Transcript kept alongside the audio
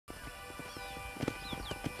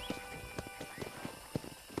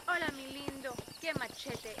terrible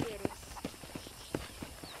machete eres.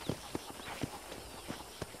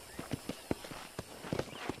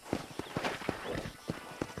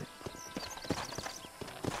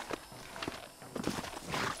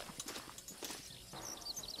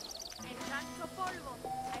 En rancho polvo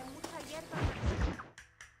hay mucha hierba.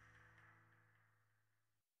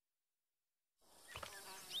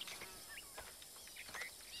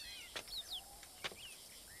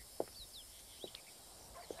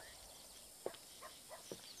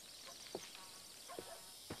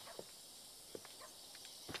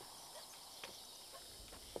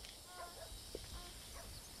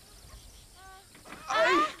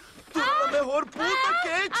 Mejor puta que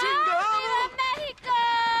he chingado. ¡Viva México!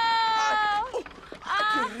 ¡Ay,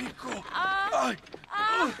 qué rico! ¡Ay!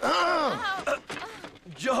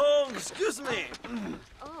 John, excuse me.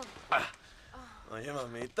 Oye,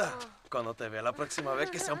 mamita, cuando te vea la próxima vez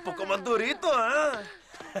que sea un poco más durito, ¿ah?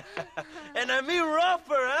 And I mean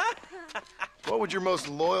rougher, ¿ah? What would your most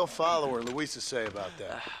loyal follower, Luisa, say about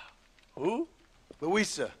that? Who?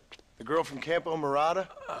 Luisa, the girl from Campo Morada?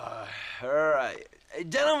 Her, a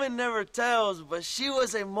gentleman never tells, but she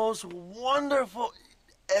was a most wonderful...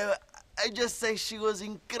 I just say she was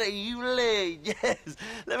increíble. Yes.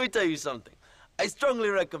 Let me tell you something. I strongly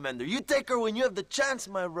recommend her. You take her when you have the chance,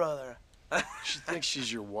 my brother. She thinks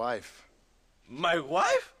she's your wife. My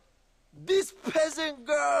wife? These peasant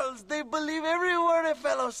girls, they believe every word a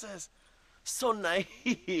fellow says. So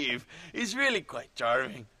naive. It's really quite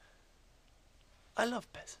charming. I love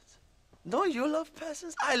peasants. Don't you love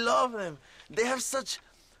peasants? I love them. They have such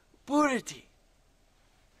purity.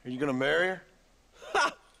 Are you gonna marry her?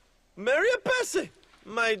 Ha! Marry a peasant?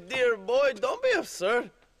 My dear boy, don't be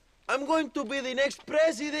absurd. I'm going to be the next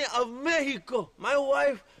president of Mexico. My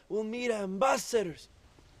wife will meet ambassadors,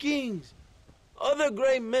 kings, other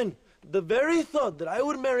great men. The very thought that I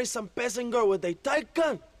would marry some peasant girl with a tight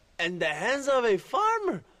gun and the hands of a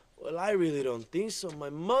farmer, well, I really don't think so.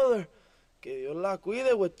 My mother, que Dios la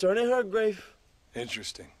cuide, would turn in her grave.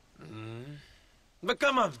 Interesting. But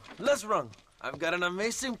come on, let's run. I've got an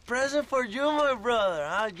amazing present for you, my brother,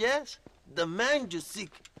 huh? Yes? The man you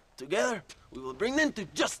seek. Together, we will bring them to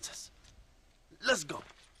justice. Let's go.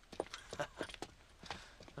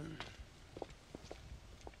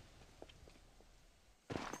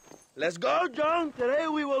 Let's go, John. Today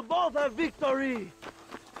we will both have victory.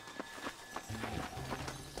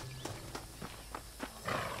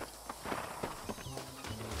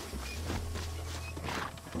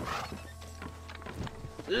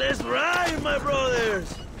 Let's ride, my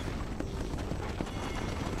brothers!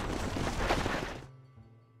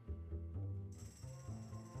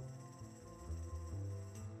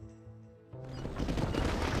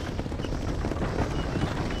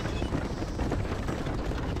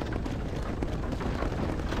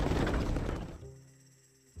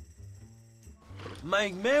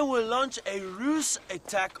 My men will launch a ruse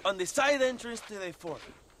attack on the side entrance to the fort.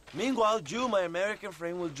 Meanwhile, you, my American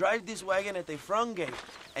friend, will drive this wagon at the front gate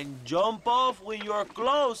and jump off when you're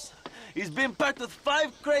close. It's been packed with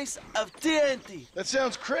 5 crates of TNT. That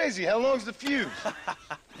sounds crazy. How long's the fuse?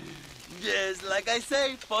 Yes, like I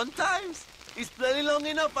say, fun times. It's plenty long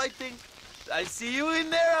enough, I think. I see you in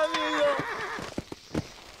there, amigo.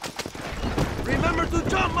 Remember to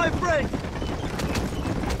jump, my friend.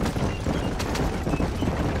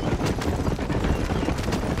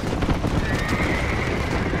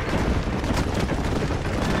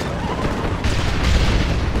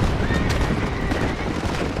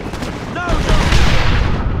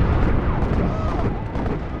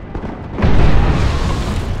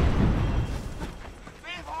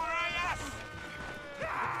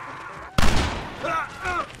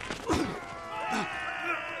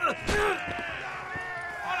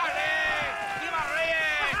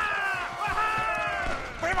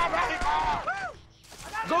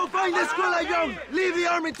 Go find the escuela, young! Leave the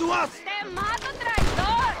army to us! ¡Te mato,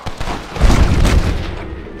 traidor!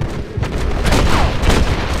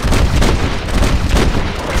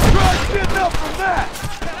 Try getting up from that!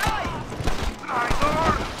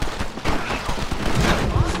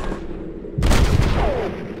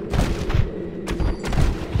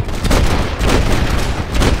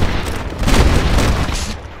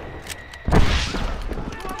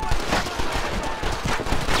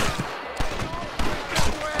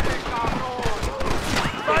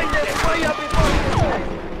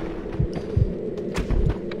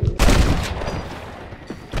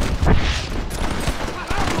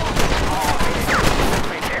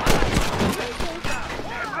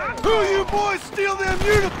 Boys, steal them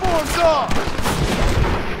uniforms off!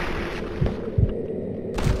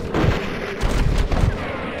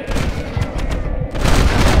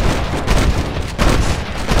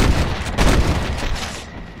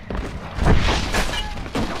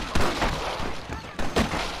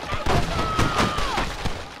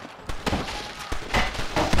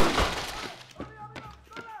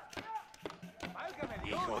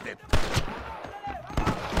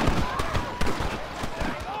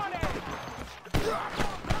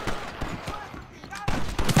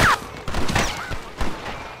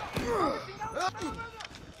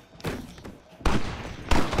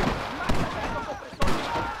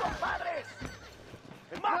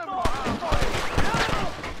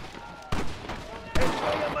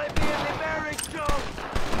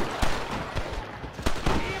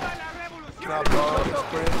 Can I borrow this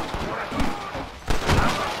friend?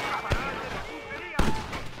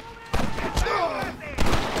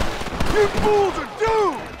 You fools are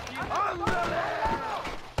doomed!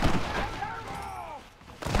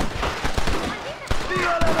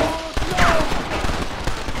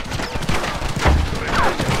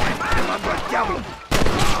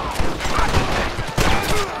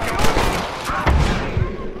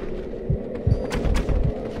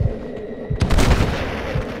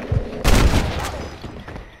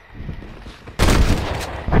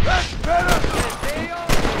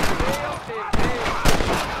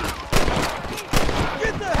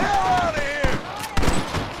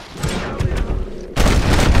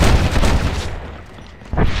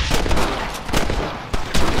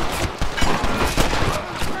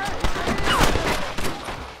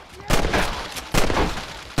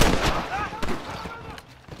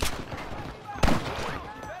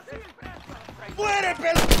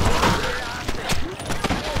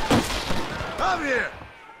 Come here!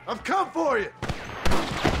 I've come for you!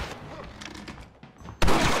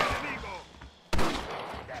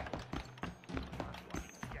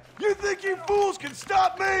 You think you fools can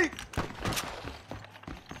stop me?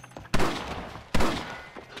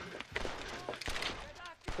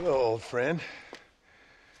 Hello, old friend.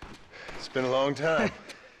 It's been a long time.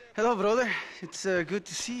 Hello, brother. It's good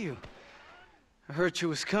to see you. I heard you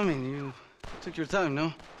was coming. You took your time,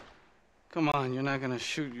 no? Come on, you're not gonna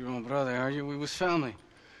shoot your own brother, are you? We was family.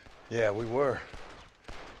 Yeah, we were.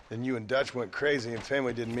 Then you and Dutch went crazy and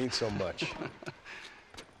family didn't mean so much.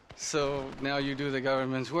 So now you do the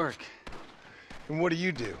government's work. And what do?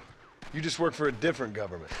 You just work for a different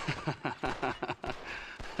government.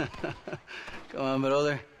 Come on,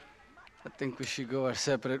 brother. I think we should go our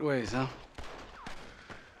separate ways, huh?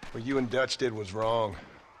 What you and Dutch did was wrong.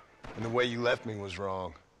 And the way you left me was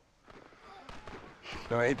wrong.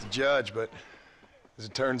 Now, I hate to judge, but as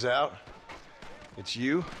it turns out, it's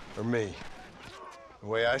you or me. The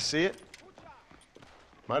way I see it,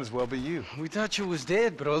 might as well be you. We thought you was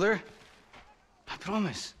dead, brother. I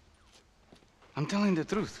promise. I'm telling the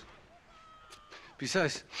truth.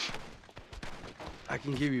 Besides, I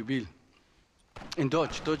can give you Bill. In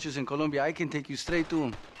Dutch. Dutch is in Colombia. I can take you straight to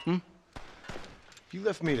him. Hmm? You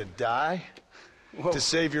left me to die? Whoa. To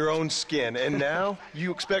save your own skin, and now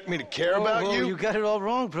you expect me to care about Whoa, you? You got it all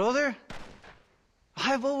wrong, brother.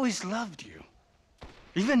 I've always loved you.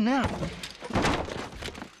 Even now.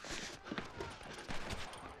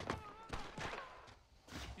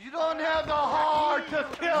 You don't have the heart to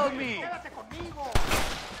kill me!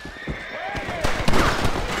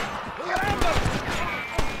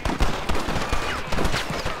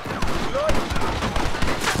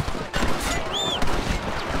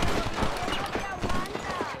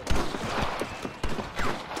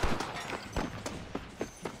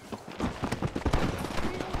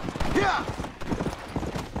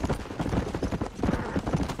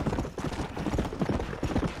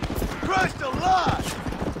 Christ alive!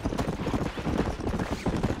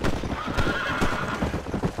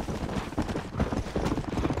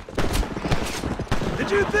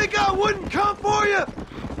 Did you think I wouldn't come for you?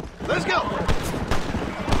 Let's go!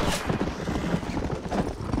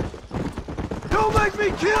 Don't make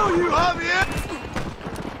me kill you, Javier!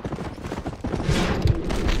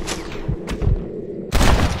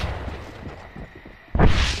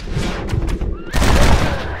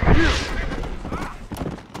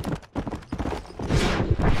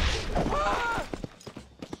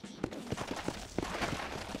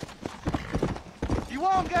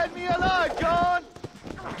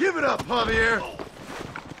 Javier.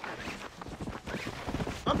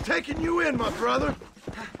 I'm taking you in, my brother.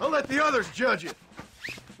 I'll let the others judge it.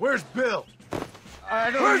 Where's Bill?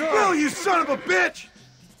 Where's Bill, you son of a bitch?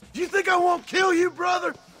 Do you think I won't kill you,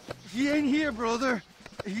 brother? He ain't here, brother.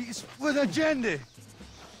 He's with agenda.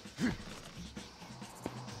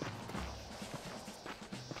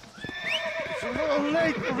 It's a little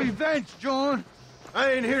late for revenge, John.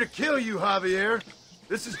 I ain't here to kill you, Javier.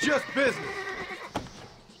 This is just business.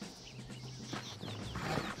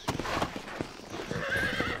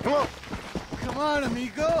 Come on. Come on,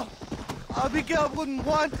 amigo. Abigail wouldn't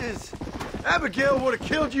want this. Abigail would have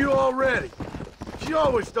killed you already. She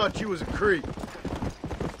always thought you was a creep.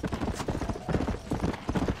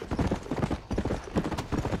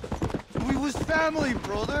 We was family,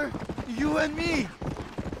 brother. You and me.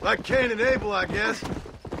 Like Cain and Abel, I guess.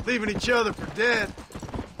 Leaving each other for dead.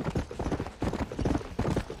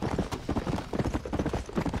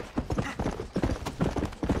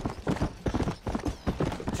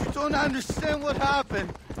 Don't understand what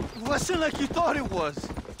happened. It wasn't like you thought it was.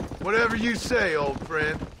 Whatever you say, old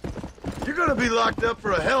friend. You're gonna be locked up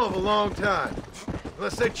for a hell of a long time.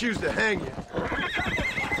 Unless they choose to hang you.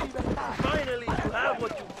 Finally, you have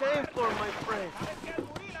what you came for, my friend.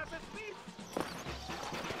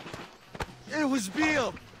 It was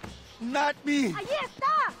Bill, not me. ¡Allí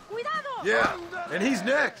está! ¡Cuidado! Yeah, and he's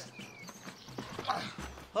next.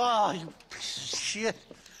 Oh, you piece of shit.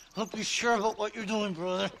 Don't be sure about what you're doing,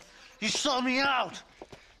 brother. You saw me out.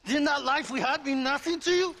 Didn't that life we had mean nothing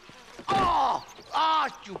to you? Oh,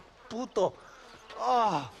 you puto.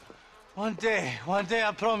 Oh, one day,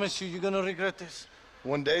 I promise you, you're gonna regret this.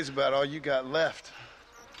 One day's about all you got left.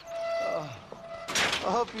 I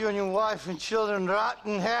hope you and your wife and children rot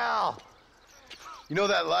in hell. You know,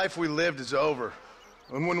 that life we lived is over.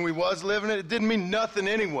 And when we was living it, it didn't mean nothing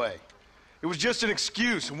anyway. It was just an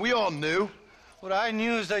excuse, and we all knew. What I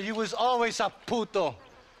knew is that you was always a puto.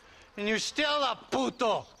 And you're still a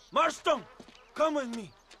puto. Marston, come with me.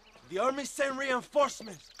 The army sent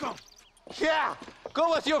reinforcements. Come. Yeah,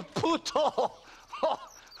 go with your puto.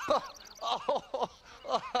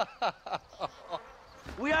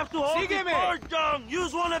 We have to hold the fort, John.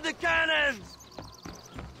 Use one of the cannons.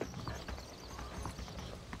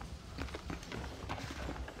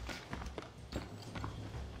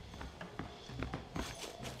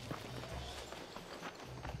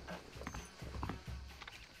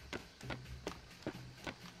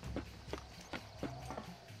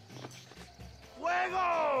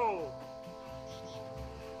 Fuego!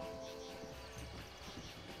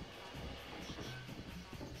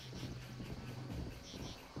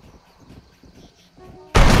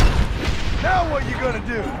 Now what you gonna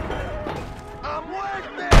do? ¡A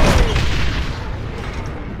muerte!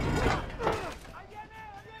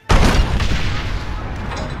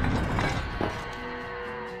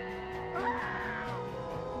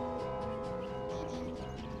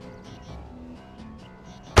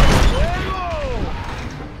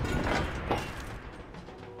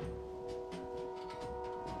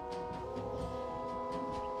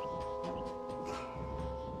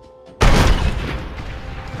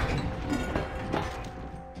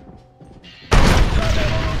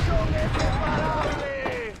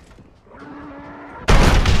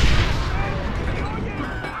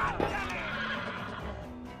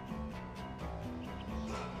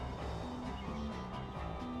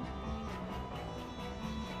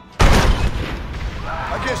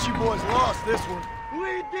 I guess you boys lost this one.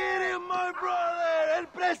 We did it, my brother! El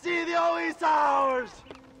Presidio is ours!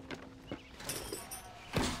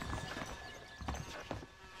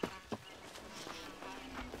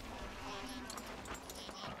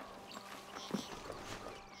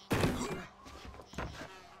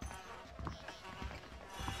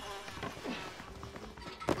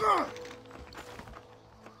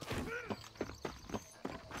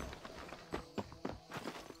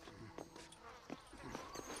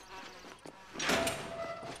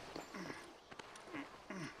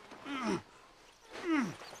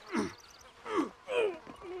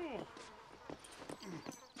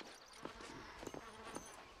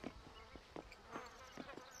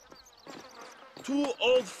 Two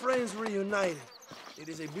old friends reunited. It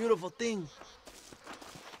is a beautiful thing.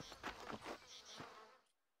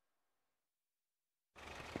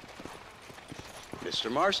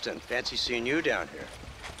 Mr. Marston, fancy seeing you down here.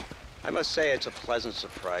 I must say it's a pleasant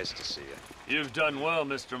surprise to see you. You've done well,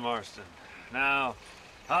 Mr. Marston. Now,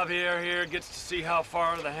 Javier here gets to see how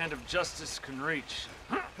far the hand of justice can reach.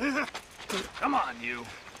 Come on, you.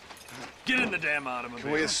 Get in the damn automobile.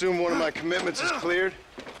 Can we assume one of my commitments is cleared?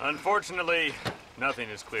 Unfortunately, nothing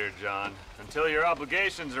is cleared, John, until your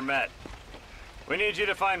obligations are met. We need you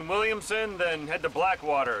to find Williamson, then head to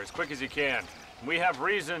Blackwater as quick as you can. We have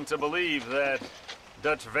reason to believe that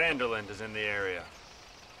Dutch Vanderland is in the area.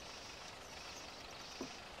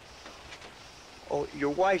 Oh,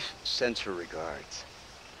 your wife sends her regards.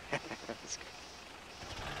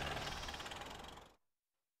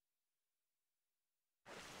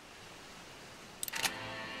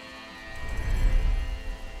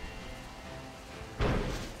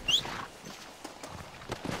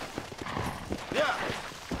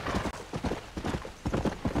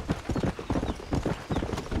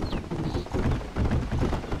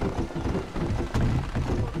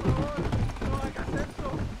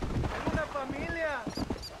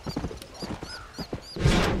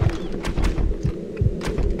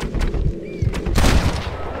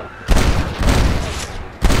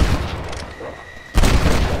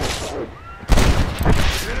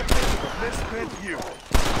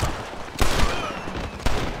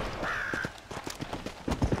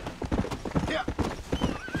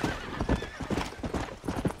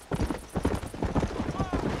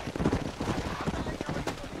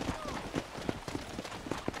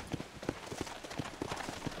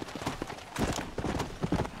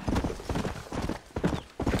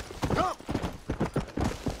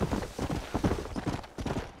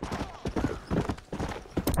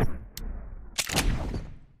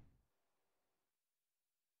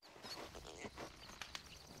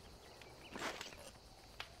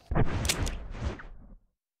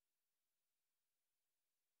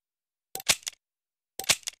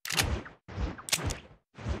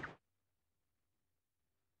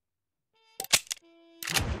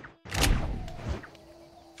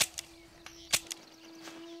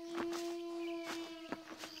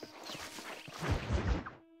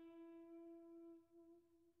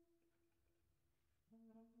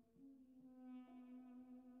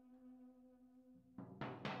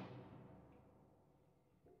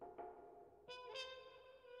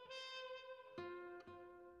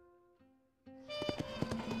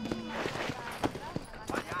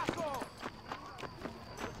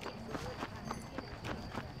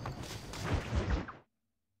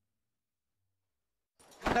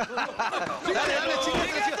 Dale,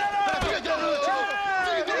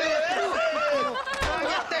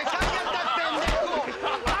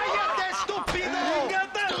 ¡cállate, estúpido!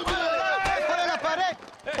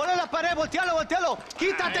 ¡Ponle la pared! ¡Voltealo!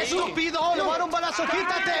 ¡Quítate, estúpido! ¡Le voy a dar un balazo!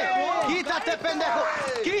 ¡Quítate, pendejo!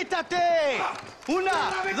 ¡Quítate! 1,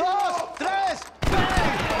 2, 3,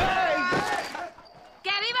 ¡bang! ¡Que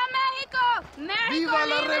viva México! ¡México ¡Viva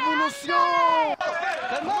la libre! revolución!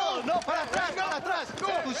 ¡Calmado! ¡No, para atrás!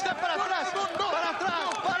 ¡Usted para atrás! ¡Para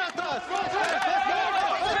atrás!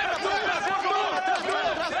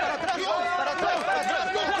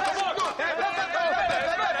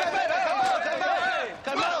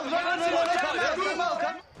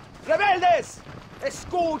 ¡Rebeldes!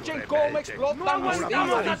 ¡Escuchen cómo explotan mis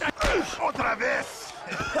vidas! ¡Otra vez!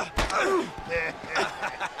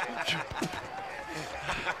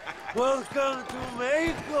 Welcome to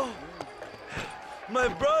Mexico. My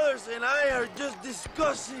brothers and I are just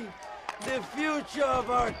discussing the future of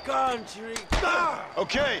our country.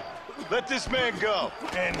 Okay, let this man go.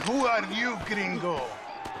 And who are you, gringo?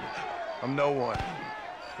 I'm no one.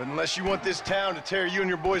 But unless you want this town to tear you and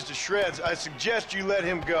your boys to shreds, I suggest you let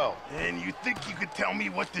him go. And you think you could tell me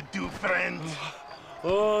what to do, friend?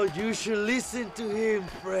 Oh, you should listen to him,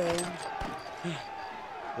 friend.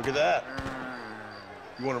 Look at that.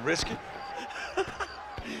 You want to risk it?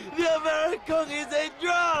 The American is a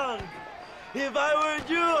drunk. If I were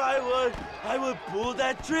you, I would pull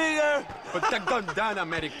that trigger. Put the gun down,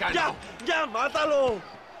 americano. Ya, mátalo.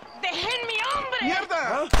 ¡Dejen mi hombre!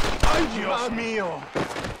 ¡Mierda! ¡Ay, Dios mío!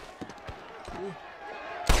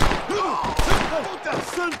 Puta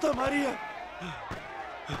Santa María.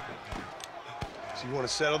 So you want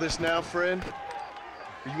to settle this now, friend?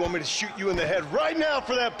 Or you want me to shoot you in the head right now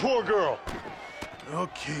for that poor girl?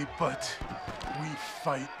 Okay, but we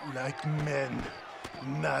fight like men,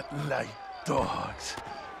 not like dogs.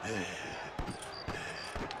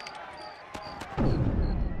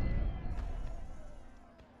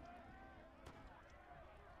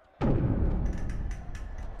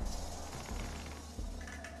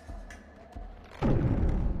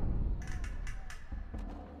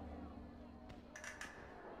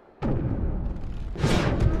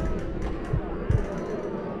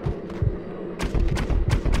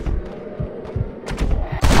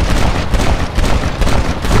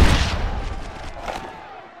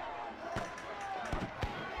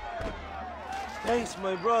 Thanks,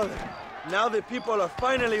 my brother. Now the people are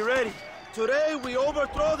finally ready. Today we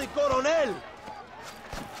overthrow the Coronel.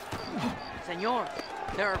 Senor,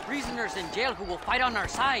 there are prisoners in jail who will fight on our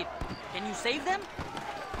side. Can you save them?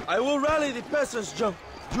 I will rally the peasants, John.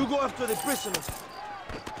 You go after the prisoners.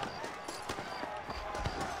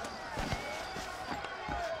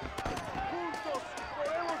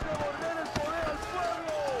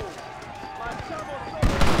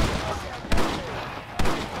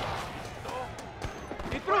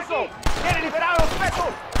 ¡Intruso! ¡Quiere liberar a los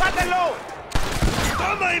presos! ¡Sáquenlo!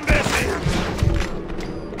 ¡Toma, imbécil!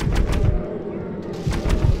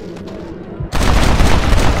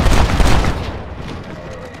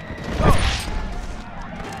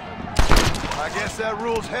 I guess that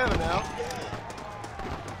rules heaven out.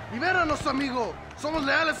 ¡Libéranos, amigo! ¡Somos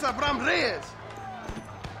leales a Abraham Reyes!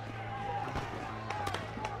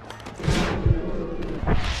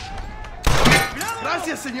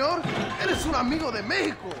 Gracias, señor. Eres un amigo de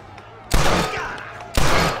México.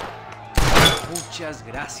 Muchas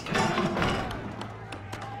gracias.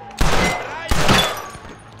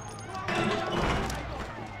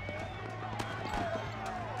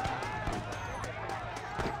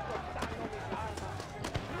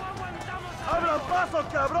 ¡Abran paso,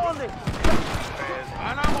 cabrones!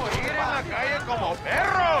 ¡Van a morir en la calle como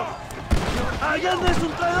perros! ¡Allende es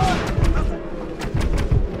un traidor!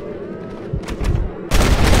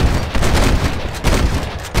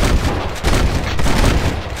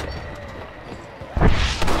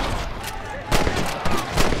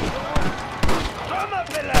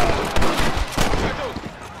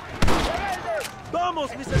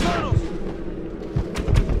 ¡Vamos, mis hermanos!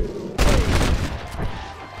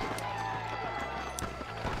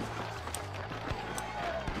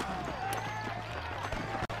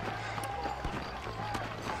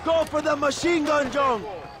 Go for the machine gun, John!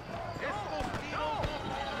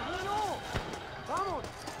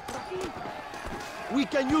 We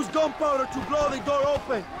can use gunpowder to blow the door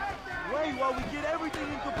open. Wait while we get everything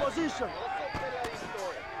into position.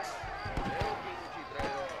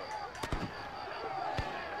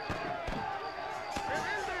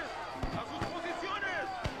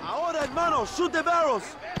 Ahora, hermano, shoot the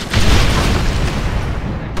barrels.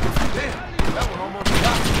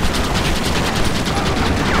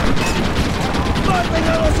 ¡Maten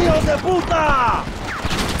a los puta!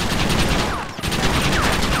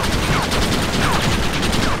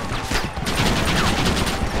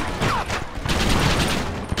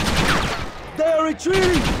 They are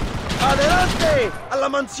retreating! ¡Adelante! ¡A la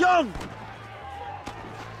mansión!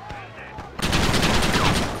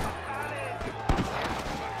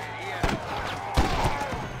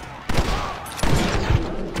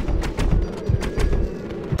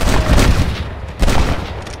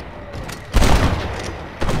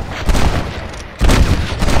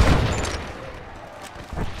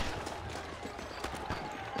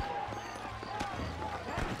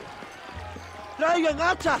 ¡Traigan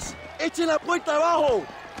hachas! ¡Echen la puerta abajo!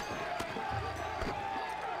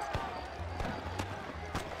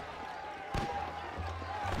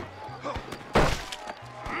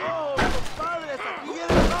 ¡Oh, compadres! ¡Aquí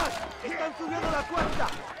vienen más! ¡Están subiendo la cuesta!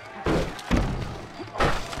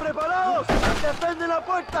 ¡Preparados! ¡Defienden la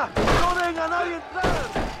puerta! ¡No dejen a nadie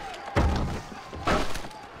entrar!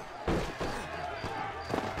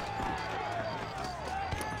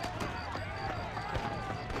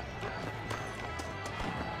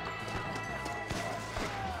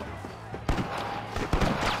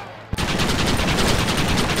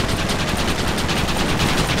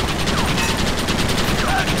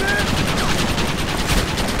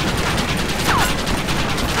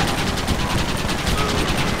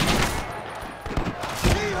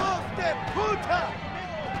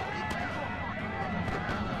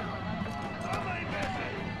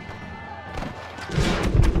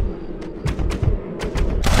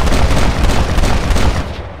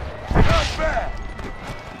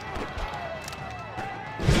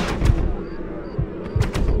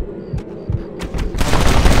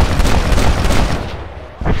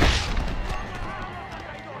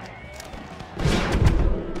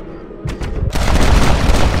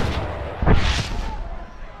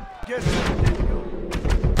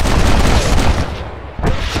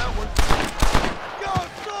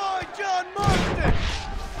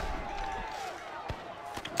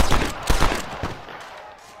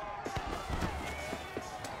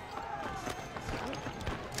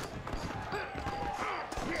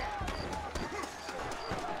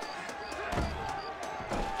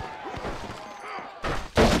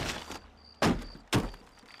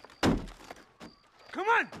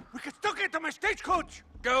 Stagecoach!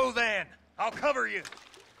 Go then. I'll cover you.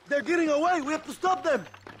 They're getting away. We have to stop them.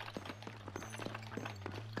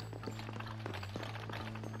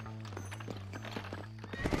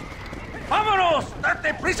 Vámonos!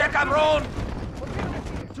 Date prisa, cabrón!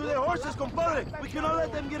 To their horses, compadre. We cannot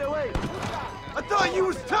let them get away. I thought you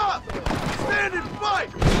was tough. Stand and fight.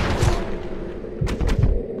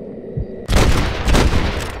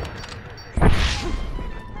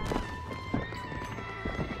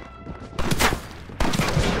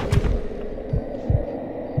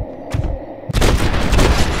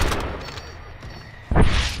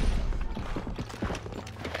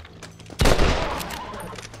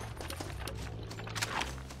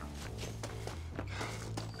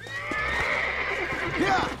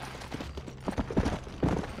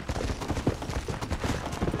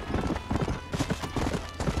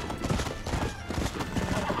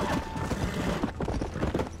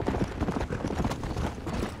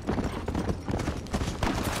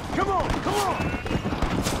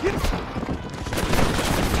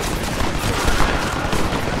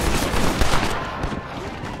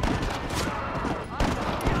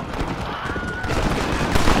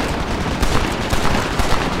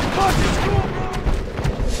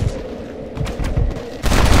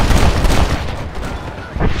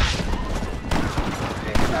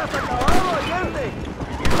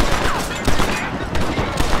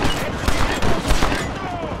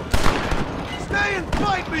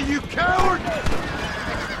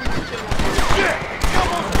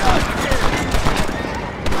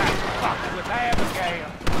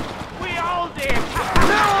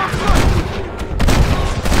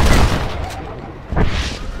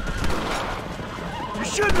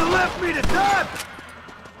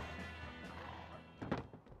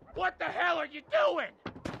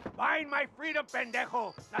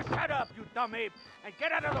 Pendejo! Now shut up, you dumb ape, and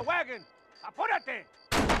get out of the wagon! Apúrate!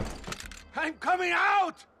 I'm coming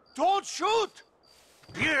out! Don't shoot!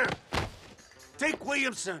 Here! Take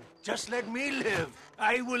Williamson. Just let me live.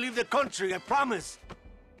 I will leave the country, I promise.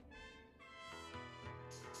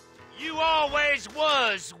 You always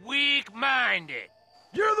was weak-minded.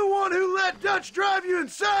 You're the one who let Dutch drive you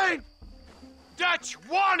insane! Dutch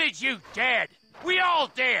wanted you dead. We all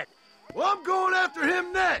did. Well, I'm going after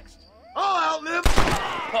him next. I'll outlive.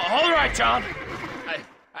 All right, John.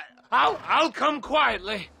 I'll come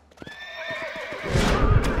quietly.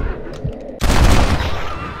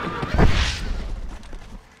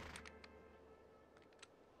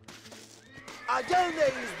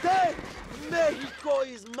 Mexico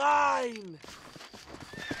is mine!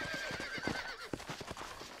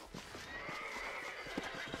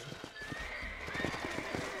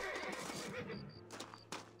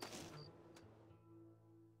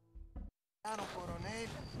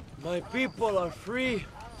 My people are free,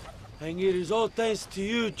 and it is all thanks to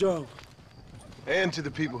you, Joe. And to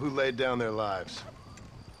the people who laid down their lives.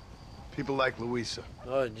 People like Luisa.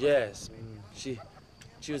 Oh, yes. She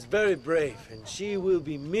was very brave, and she will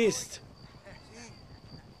be missed.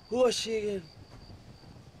 Who was she again?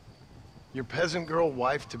 Your peasant girl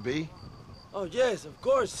wife-to-be? Oh, yes, of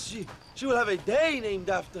course. She will have a day named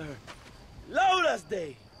after her. Laura's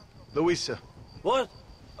Day. Luisa. What?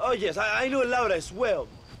 Oh, yes, I know Laura as well.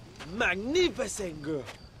 Magnificent girl.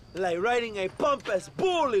 Like riding a pompous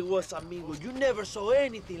bull it was, amigo. You never saw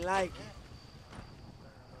anything like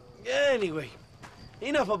it. Anyway,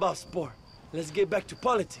 enough about sport. Let's get back to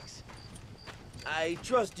politics. I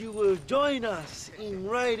trust you will join us in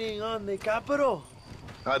riding on the Capitol.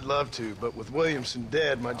 I'd love to, but with Williamson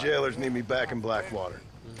dead, my jailers need me back in Blackwater.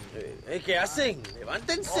 ¿Qué hacen?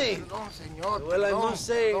 Levántense. Well, I must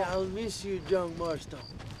say, I'll miss you, young Marston.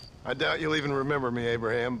 I doubt you'll even remember me,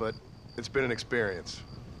 Abraham, but it's been an experience.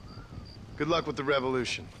 Good luck with the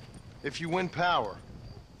revolution. If you win power,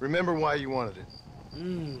 remember why you wanted it.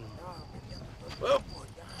 Well,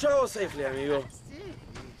 travel safely, amigo.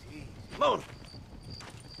 Vámonos.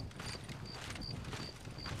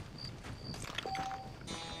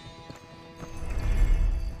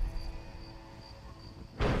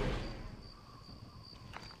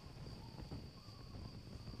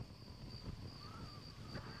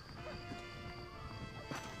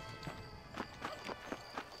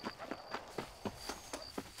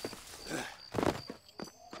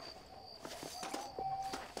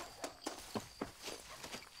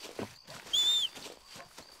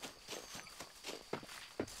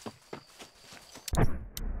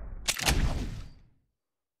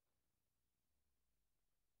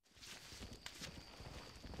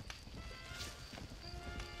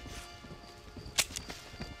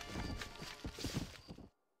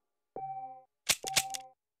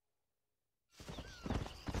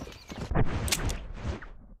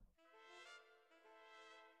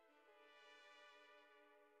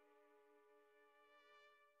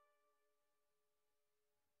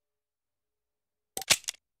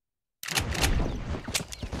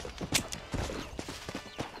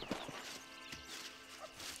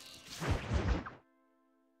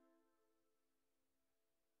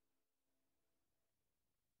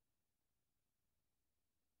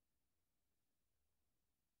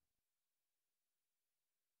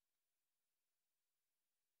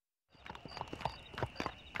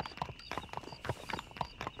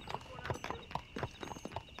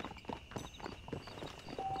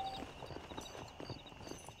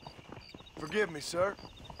 Forgive me, sir.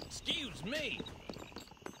 Excuse me.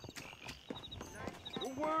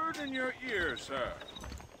 A word in your ear, sir.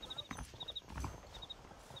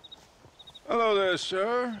 Hello there,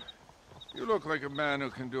 sir. You look like a man who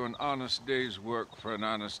can do an honest day's work for an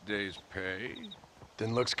honest day's pay.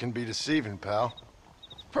 Then looks can be deceiving, pal.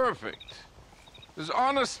 Perfect. As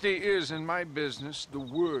honesty is in my business the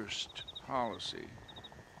worst policy.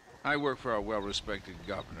 I work for our well-respected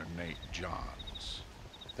Governor, Nate Johns.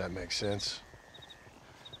 That makes sense.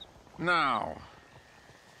 Now,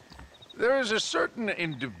 there is a certain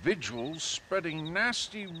individual spreading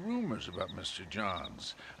nasty rumors about Mr.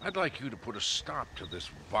 Johns. I'd like you to put a stop to this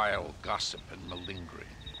vile gossip and malingering.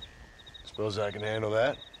 Suppose I can handle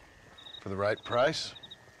that? For the right price?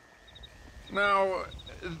 Now,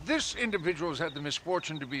 this individual has had the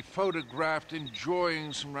misfortune to be photographed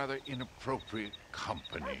enjoying some rather inappropriate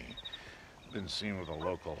company. Been seen with a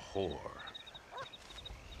local whore.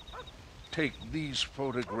 Take these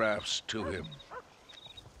photographs to him.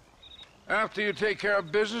 After you take care of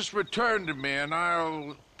business, return to me and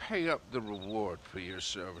I'll pay up the reward for your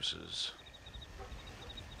services.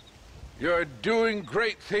 You're doing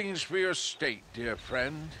great things for your state, dear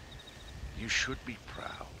friend. You should be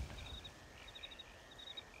proud.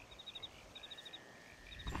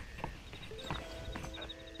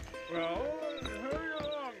 Well, hurry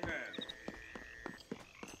along then.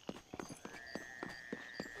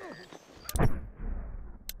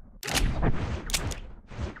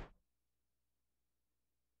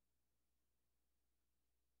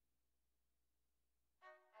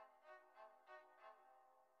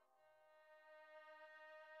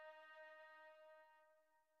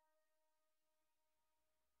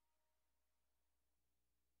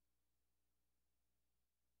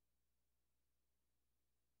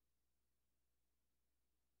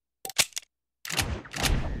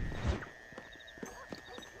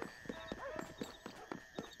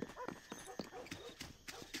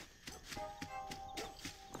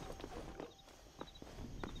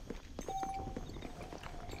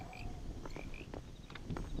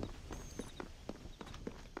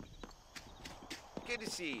 to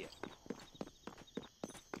see you.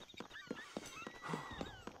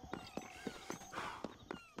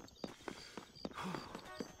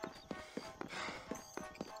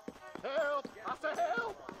 Help! I said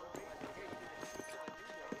help!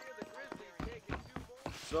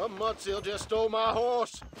 Some mudsill just stole my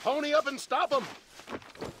horse. Pony up and stop him!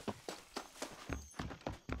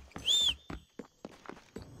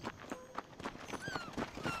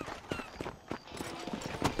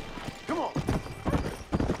 Come on!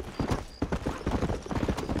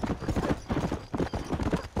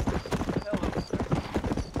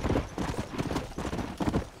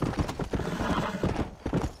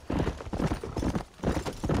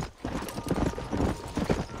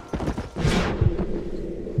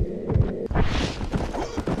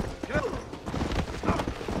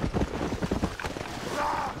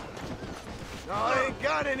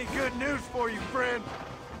 Any good news for you, friend?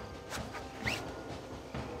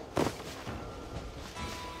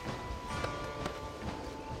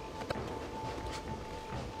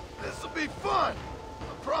 This'll be fun,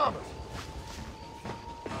 I promise.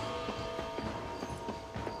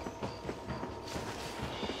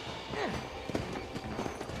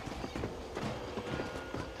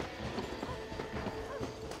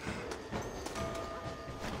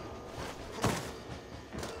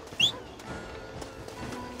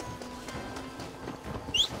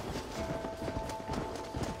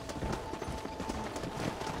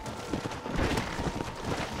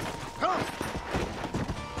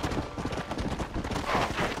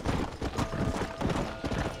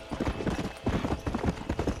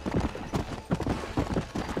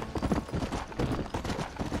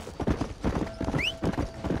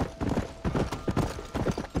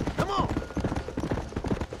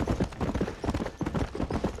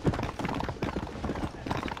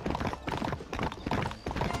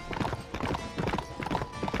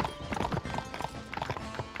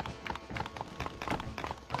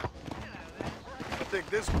 I think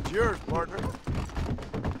this one's yours, partner.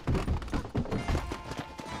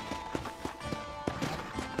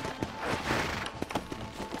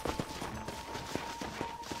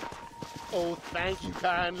 Oh, thank you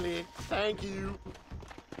kindly. Thank you.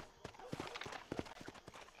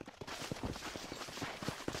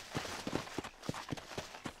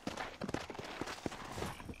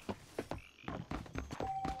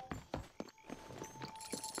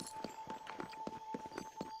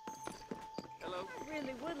 I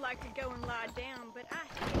really would like to go and lie down, but I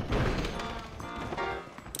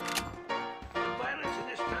The violence in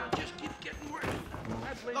this town just keeps getting worse.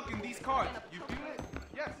 Look in these cards. You feel it?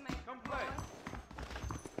 Yes. Come play.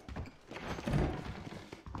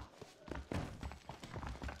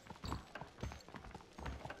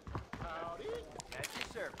 Howdy. At your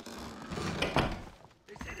service.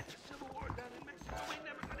 They said it's a civil war down in Mexico. Ain't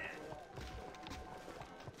never gonna end.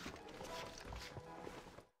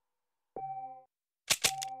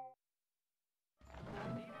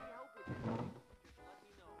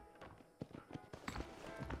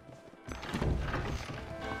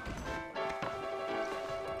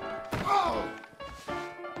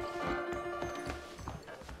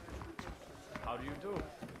 How do you do?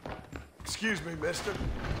 Excuse me, mister.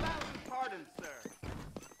 Pardon, sir.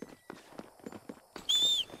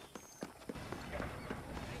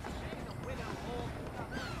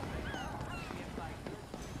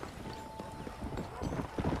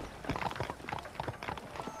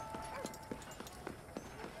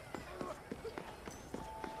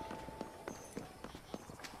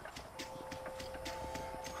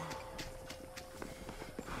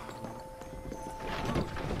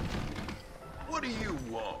 What do you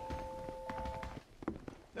want?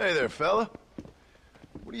 Hey there, fella.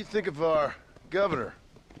 What do you think of our governor,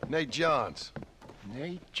 Nate Johns?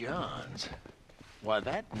 Nate Johns? Why,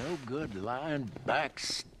 that no-good, lying,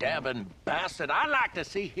 backstabbing bastard, I'd like to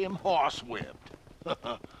see him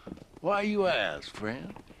horsewhipped. Why you ask,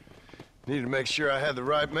 friend? Needed to make sure I had the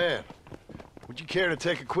right man. Would you care to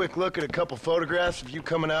take a quick look at a couple photographs of you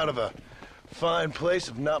coming out of a fine place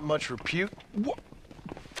of not much repute?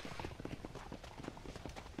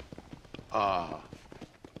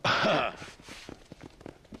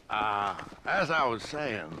 As I was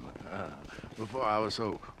saying, before I was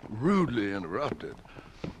so rudely interrupted,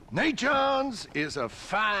 Nate Johns is a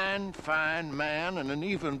fine, fine man and an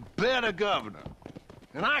even better governor.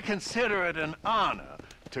 And I consider it an honor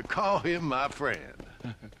to call him my friend.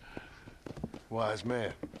 Wise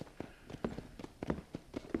man.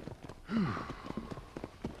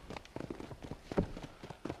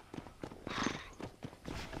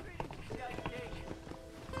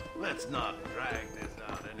 Let's not drag this